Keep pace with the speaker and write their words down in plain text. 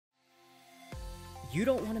You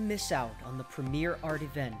don't want to miss out on the premier art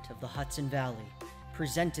event of the Hudson Valley,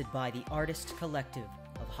 presented by the Artist Collective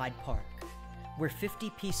of Hyde Park, where 50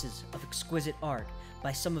 pieces of exquisite art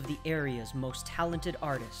by some of the area's most talented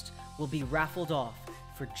artists will be raffled off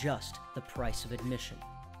for just the price of admission.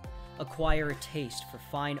 Acquire a taste for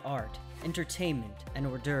fine art, entertainment, and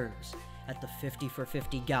hors d'oeuvres at the 50 for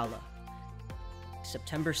 50 Gala,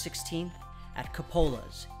 September 16th at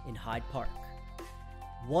Coppola's in Hyde Park.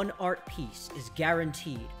 One art piece is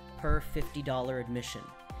guaranteed per $50 admission,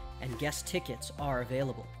 and guest tickets are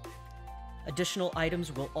available. Additional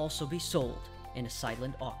items will also be sold in a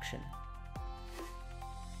silent auction.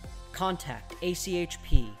 Contact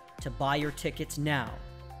ACHP to buy your tickets now.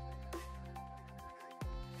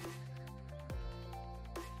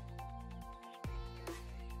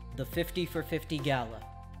 The 50 for 50 Gala.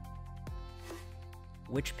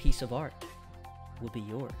 Which piece of art will be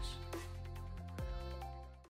yours?